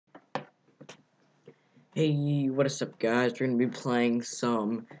Hey, what is up, guys? We're gonna be playing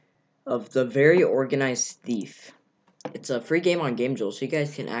some of the Very Organized Thief. It's a free game on GameJolt, so you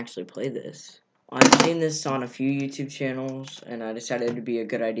guys can actually play this. I've seen this on a few YouTube channels, and I decided it'd be a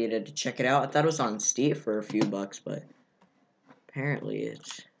good idea to check it out. I thought it was on Steam for a few bucks, but apparently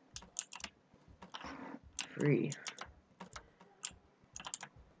it's free.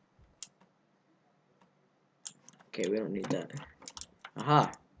 Okay, we don't need that. Aha!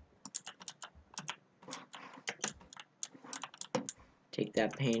 Take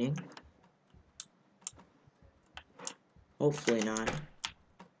that painting. Hopefully not.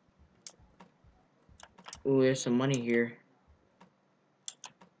 Ooh, there's some money here.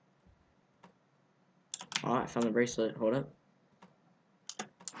 Oh, I found the bracelet. Hold up.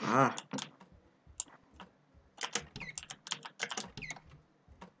 Ah.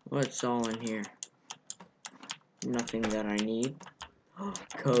 What's all in here? Nothing that I need.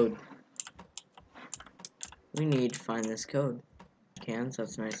 Code. We need to find this code. Cans,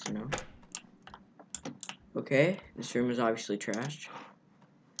 that's nice to know. Okay, this room is obviously trashed.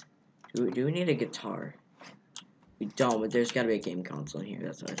 Do we need a guitar? We don't, but there's gotta be a game console in here,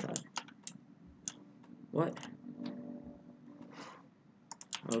 that's what I thought. What?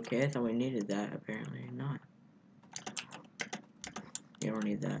 Okay, I thought we needed that, apparently not. You don't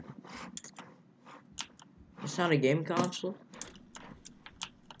need that. It's not a game console?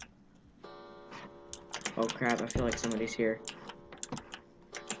 Oh crap, I feel like somebody's here.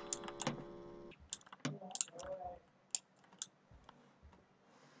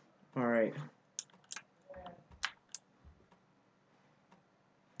 Alright.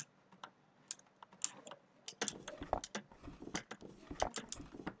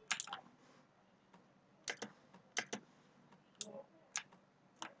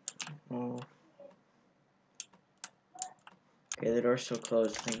 Oh. Okay, the door's still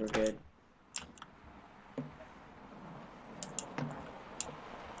closed, I think we're good.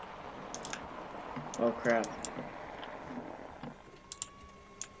 Oh crap.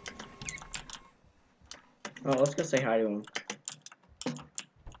 Oh, let's go say hi to him.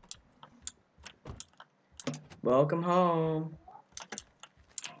 Welcome home.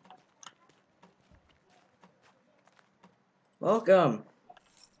 Welcome.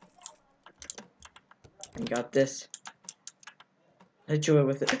 I got this. Hit you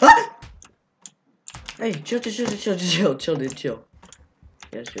with it. Ah! Hey, chill. Let's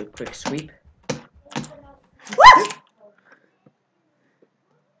do a quick sweep.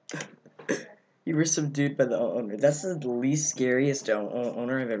 You were subdued by the owner. That's the least scariest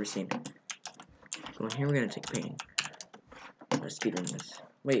owner I've ever seen. Go in here, we're gonna take painting. Let's speedrun this.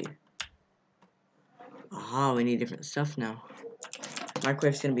 Wait. Aha, we need different stuff now.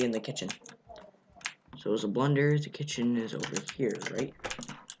 Microwave's gonna be in the kitchen. So is a blender, the kitchen is over here, right?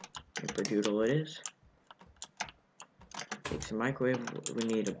 Doodle it is. Take some microwave, we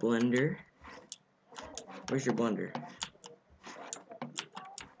need a blender. Where's your blender?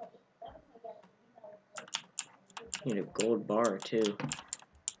 Need a gold bar too. Is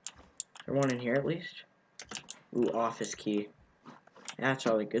there one in here at least? Ooh, office key. That's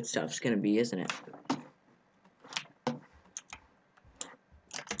all the good stuff's gonna be, isn't it?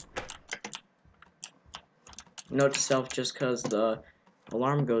 Note to self, just because the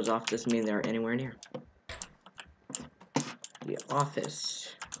alarm goes off doesn't mean they're anywhere near. The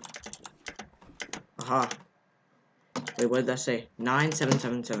office. Aha. Wait, what did that say?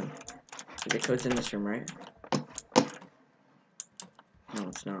 9777. The code's in this room, right? No,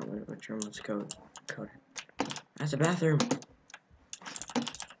 it's not. Which room was code? That's a bathroom.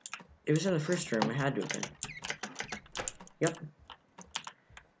 It was in the first room. It had to have been. Yep.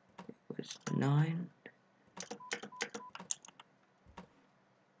 It was 9.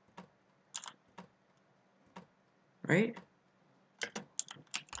 Right?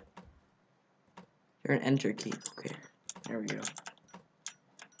 You're an enter key. Okay. There we go.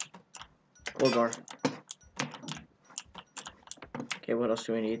 Gold bar. Okay, what else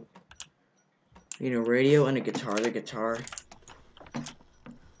do we need? We need a radio and a guitar. The guitar is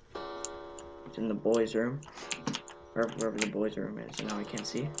in the boys' room. Wherever the boys' room is. Now I can't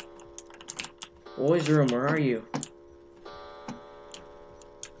see. Boys' room, where are you?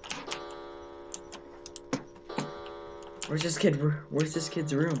 Where's this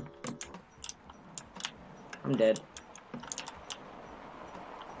kid's room? I'm dead.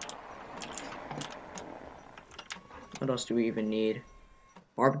 What else do we even need?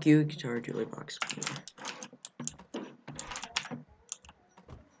 Barbecue, guitar, jewelry box.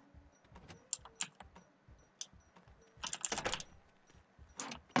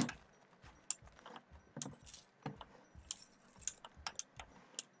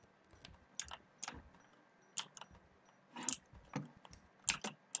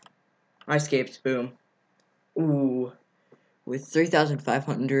 I escaped. Boom. Ooh. With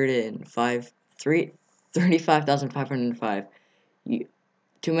 35,505, you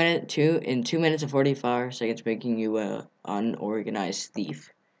 2 minutes and 45 seconds, making you a unorganized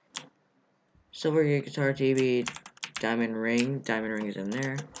thief. Silver guitar, TV, diamond ring. Diamond ring is in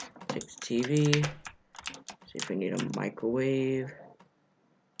there. Take the TV. See if we need a microwave.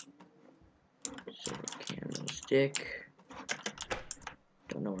 Silver candlestick.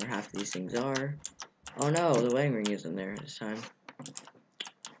 Don't know where half of these things are. Oh no, the wedding ring isn't there this time.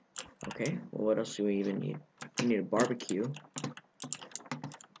 Okay, well, what else do we even need? We need a barbecue.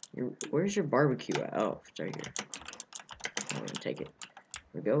 Where's your barbecue at? Oh, it's right here. I'm gonna take it.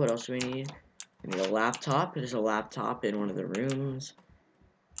 There we go. What else do we need? We need a laptop. There's a laptop in one of the rooms.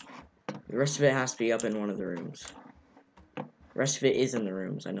 The rest of it has to be up in one of the rooms. The rest of it is in the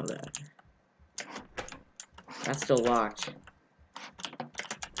rooms. I know that. That's still locked.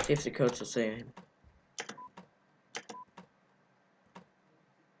 See if the code's the same.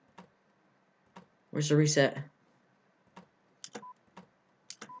 Where's the reset?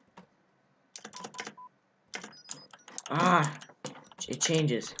 Ah! It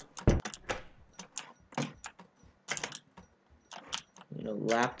changes. Need a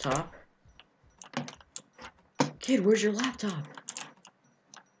laptop. Kid, where's your laptop?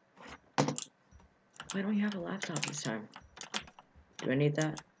 Why don't you have a laptop this time? Do I need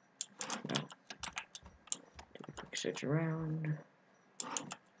that? No. Do a quick search around.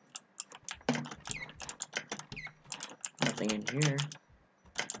 Nothing in here.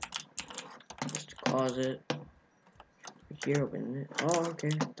 Just a closet. Here, open it. Oh, okay.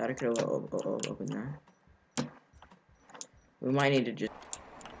 Thought I could have opened that. We might need to just.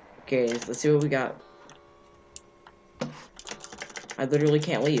 Okay, let's see what we got. I literally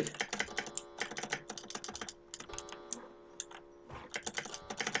can't leave.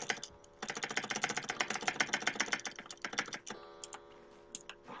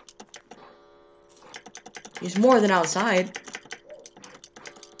 He's more than outside.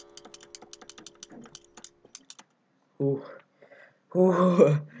 Ooh.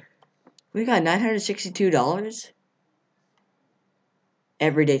 Ooh. We got $962.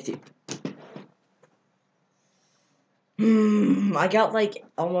 Everyday thief. I got like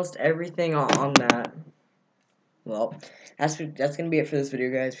almost everything on that. Well, that's gonna be it for this video,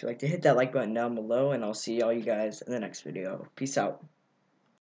 guys. If you'd like to hit that like button down below, and I'll see all you guys in the next video. Peace out.